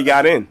 shots before he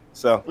got in.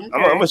 So Okay.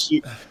 I'm gonna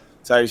shoot.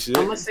 Type shit.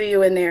 I'm gonna see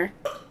you in there.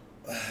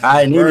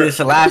 I need this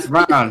the last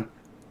round.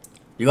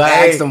 You gotta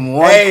Hey, ask them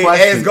one hey,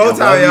 question. it's go and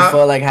time, whoever y'all. You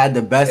feel like had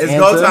the best It's answer.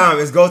 go time.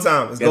 It's go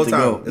time. It's Get go to time.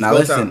 go. It's Now go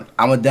listen,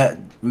 time.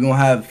 we're gonna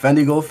have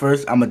Fendi go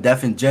first. I'm a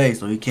deafin Jay,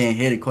 so he can't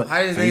hear the question.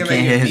 How does So he nigga can't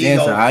make hear his his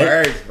answer.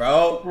 Alright, first, bro?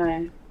 Alright.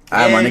 alright,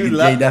 my Damn, you nigga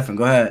love- Jay Defin,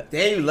 go ahead.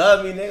 Damn, you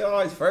love me, nigga.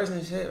 Always first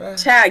and shit, bro.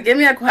 Chad, give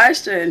me a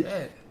question.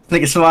 Shit.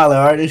 Nigga smiling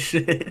hard as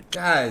shit.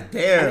 God I need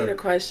a damn.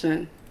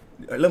 question.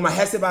 Look, my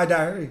headset about to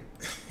die. Hurry.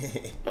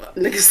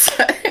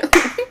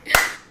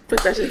 Nigga,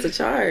 put that shit to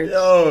charge.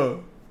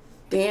 Yo.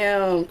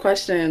 Damn,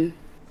 question.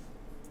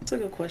 That's a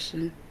good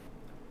question.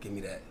 Give me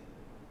that.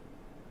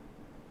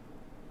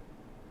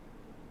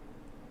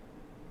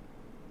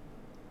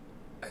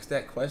 Ask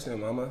that question,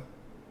 mama.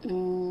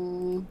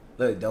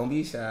 Look, don't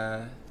be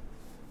shy.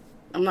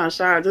 I'm not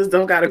sure. I just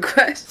don't got a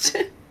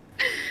question.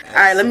 All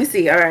right, let me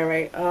see. All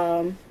right.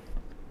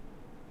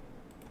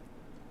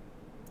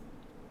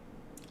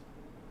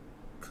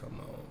 Come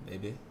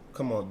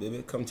on,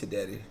 baby. Come to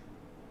daddy.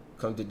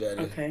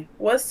 Okay.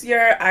 What's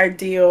your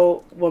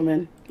ideal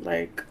woman?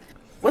 Like,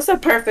 what's a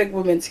perfect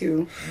woman to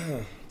you?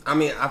 I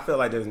mean, I feel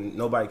like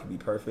nobody can be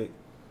perfect,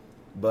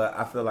 but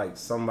I feel like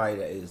somebody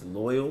that is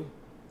loyal,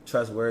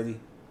 trustworthy,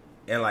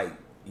 and like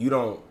you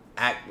don't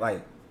act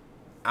like.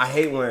 I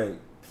hate when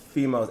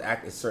females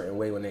act a certain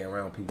way when they're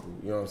around people.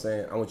 You know what I'm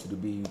saying? I want you to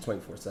be you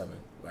 24/7.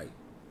 Like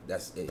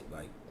that's it.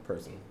 Like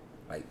personally,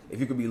 like if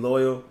you could be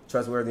loyal,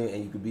 trustworthy,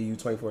 and you could be you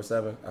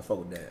 24/7, I fuck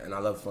with that. And I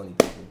love funny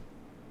people.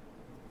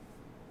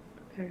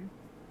 Okay.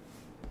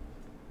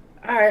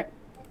 All right.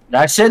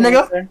 That shit,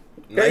 nigga.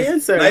 Good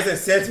answer. Nice and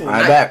simple.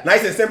 I'm back.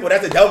 Nice and simple.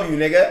 That's a W,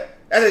 nigga.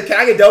 Can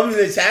I get W's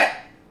in the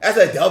chat? That's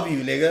a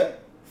W, nigga.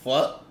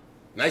 Fuck.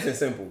 Nice and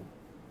simple.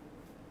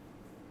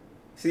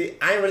 See,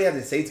 I ain't really have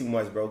to say too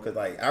much, bro, because,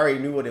 like, I already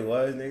knew what it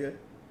was, nigga.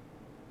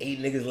 8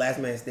 niggas, last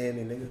man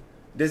standing, nigga.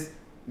 This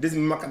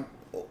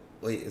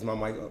Wait, is my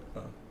mic up?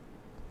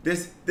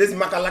 This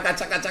makalaka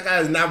chaka chaka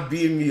is not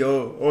beating me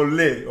on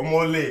lit. I'm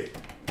on lit.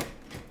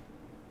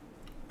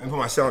 Let me put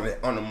my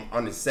shit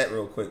on the set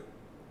real quick.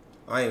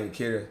 I ain't even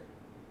care.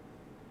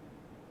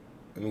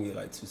 Let me get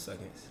like 2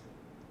 seconds.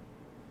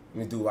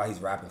 Let me do it while he's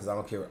rapping because I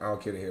don't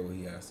care to hear what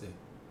he has to say.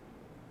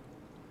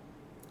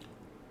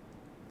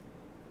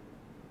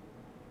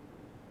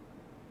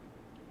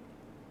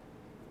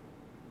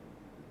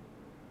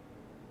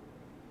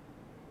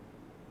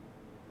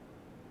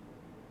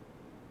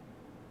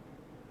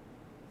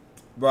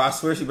 Bro, I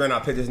swear she better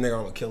not pick this nigga.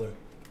 I'm gonna kill her.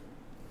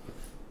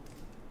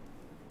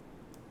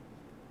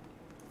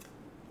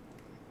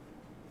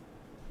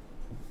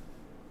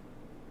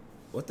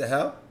 What the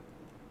hell?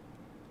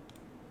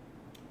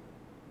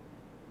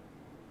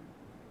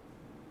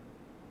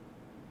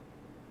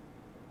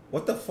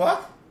 What the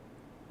fuck?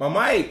 My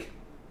mic.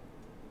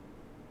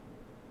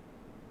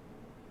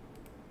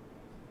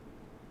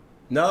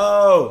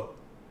 No.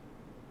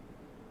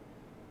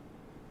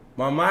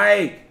 My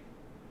mic.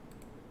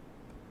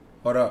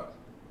 Hold up.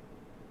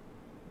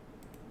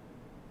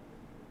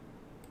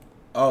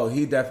 Oh,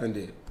 he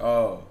definitely did.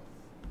 Oh.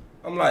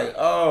 I'm like,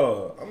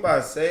 oh. I'm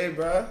about to say,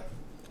 bruh.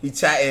 He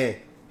chatting.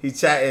 He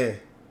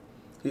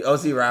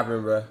OC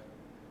rapping, bruh.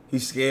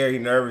 He's scared. He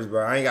nervous,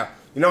 bro. I ain't got...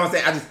 You know what I'm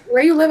saying? I just...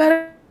 Where you live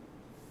at?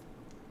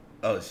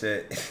 Oh,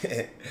 shit.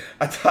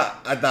 I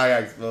thought I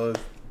got exposed.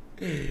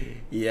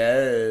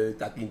 Yeah,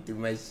 talking too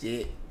much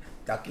shit.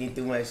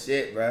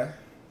 Bruh.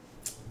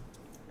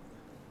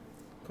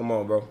 Come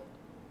on, bro.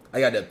 I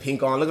got the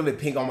pink on. Look at the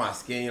pink on my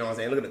skin, you know what I'm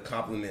saying? Look at the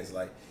compliments.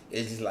 Like,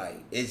 it's just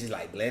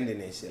like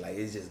blending and shit. Like,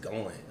 it's just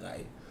going.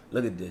 Like,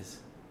 look at this.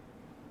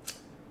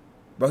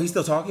 Bro, he's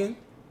still talking?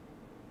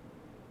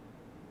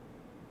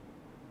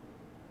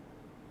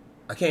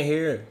 I can't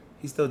hear him.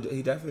 He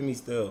definitely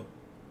still.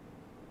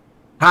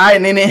 Hi,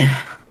 Nini.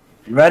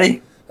 You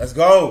ready? Let's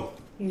go.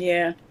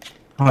 Yeah.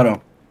 Hold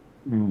on.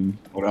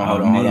 Hold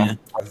on.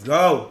 Let's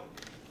go.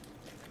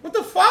 What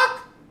the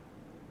fuck?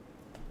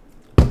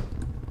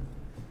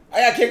 I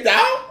got kicked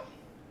out?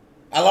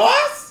 I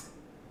lost?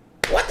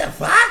 What the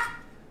fuck?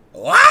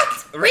 What?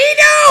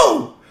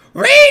 Redo!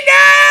 What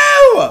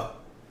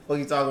are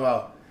you talking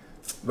about?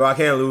 Bro, I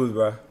can't lose,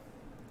 bro.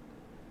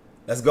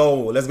 Let's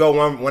go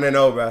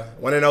 1-0, bro.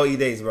 1-0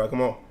 E-Days, bro.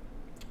 Come on.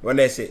 Run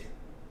that shit,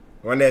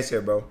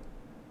 bro.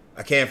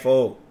 I can't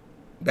fold.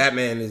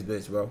 Batman this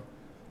bitch, bro.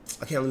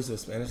 I can't lose to a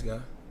Spanish guy.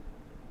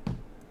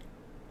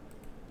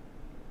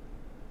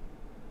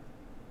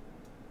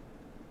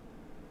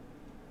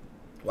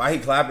 Why he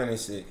clapping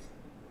this shit?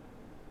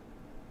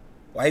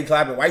 Why he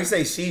clapping? Why you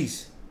say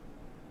sheesh?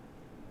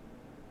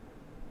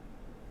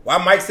 Why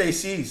Mike say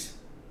sheesh?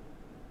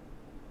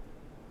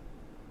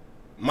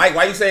 Mike,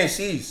 why you saying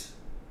sheesh?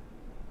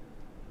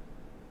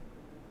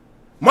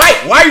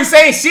 Mike, why you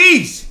saying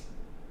sheesh?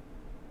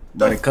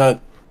 Let it cook.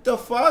 The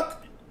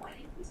fuck?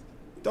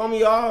 Throw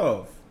me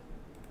off.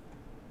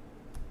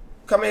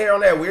 Come in here on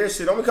that weird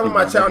shit. Don't be coming to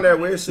my channel on that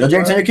weird shit. Yo,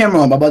 Jake, turn your camera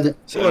on, my brother.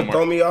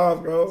 Throw me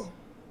off, bro.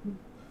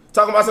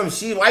 Talking about some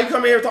sheesh. Why you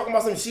come in here talking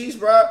about some sheesh,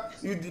 bro?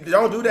 You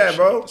don't do that,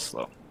 bro.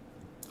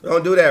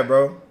 Don't do that,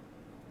 bro.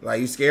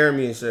 Like, you scaring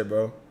me and shit,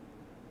 bro.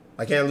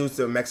 I can't lose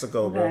to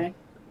Mexico, bro. Okay.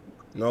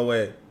 No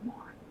way.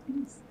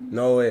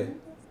 No way.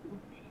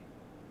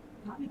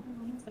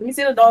 Let me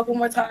see the dog one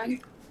more time.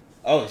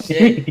 Oh,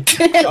 shit.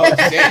 Oh,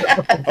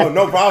 shit. Oh,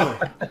 no problem.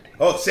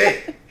 Oh,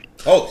 shit.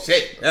 Oh,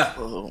 shit. Yeah.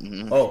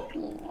 Oh,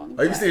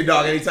 you can see the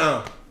dog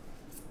anytime.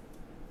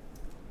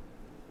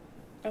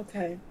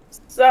 Okay.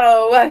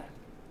 So,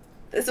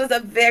 this was a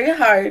very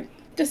hard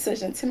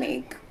decision to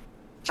make.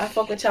 I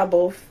fuck with y'all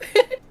both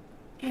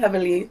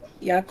heavily.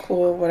 Y'all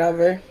cool,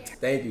 whatever.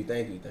 Thank you.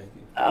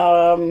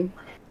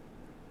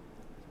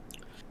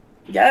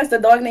 Yes, the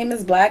dog name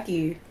is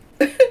Blackie.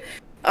 Hey,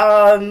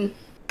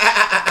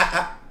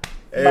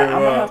 but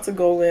I'm gonna have to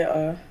go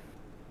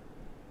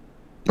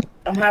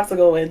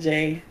with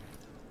Jay.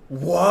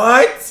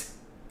 What?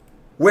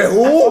 With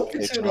who?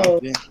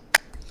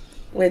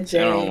 With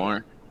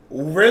Jay.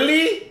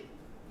 Really?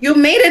 You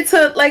made it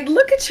to, like,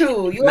 look at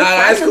you. You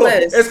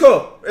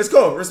it's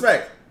cool.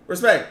 Respect.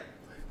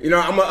 You know,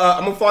 I'm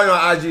gonna follow you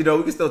on IG though.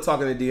 We can still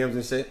talk in the DMs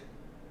and shit.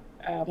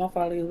 I'm gonna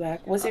follow you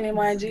back. What's your name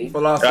on IG?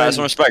 Have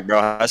some respect, bro.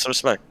 Have some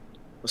respect.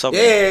 What's up?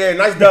 Yeah.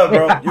 Nice dub,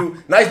 bro.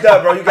 Nice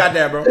dub, bro. You got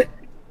that, bro.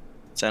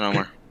 Say no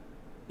more.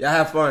 Y'all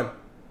have fun.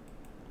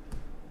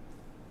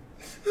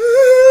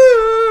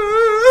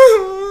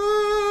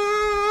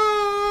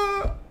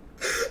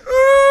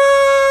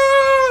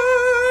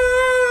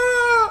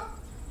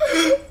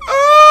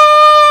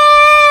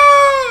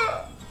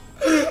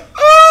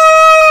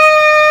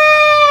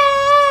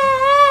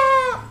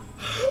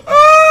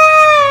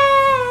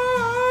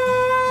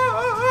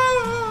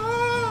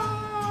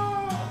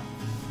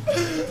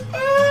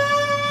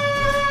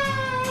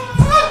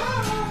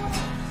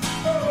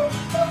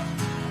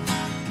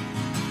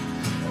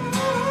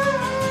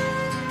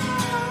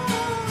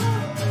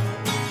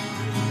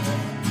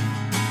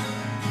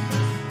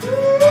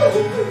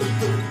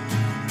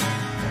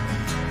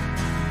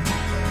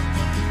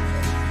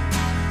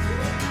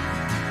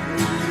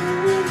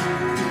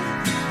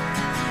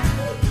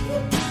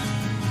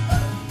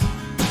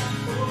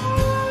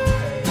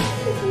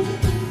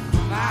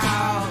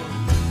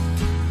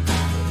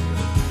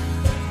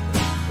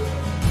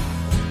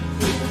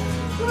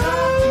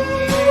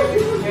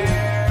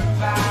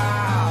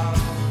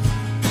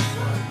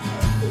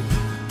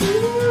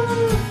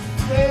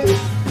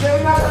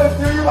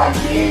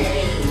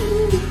 game.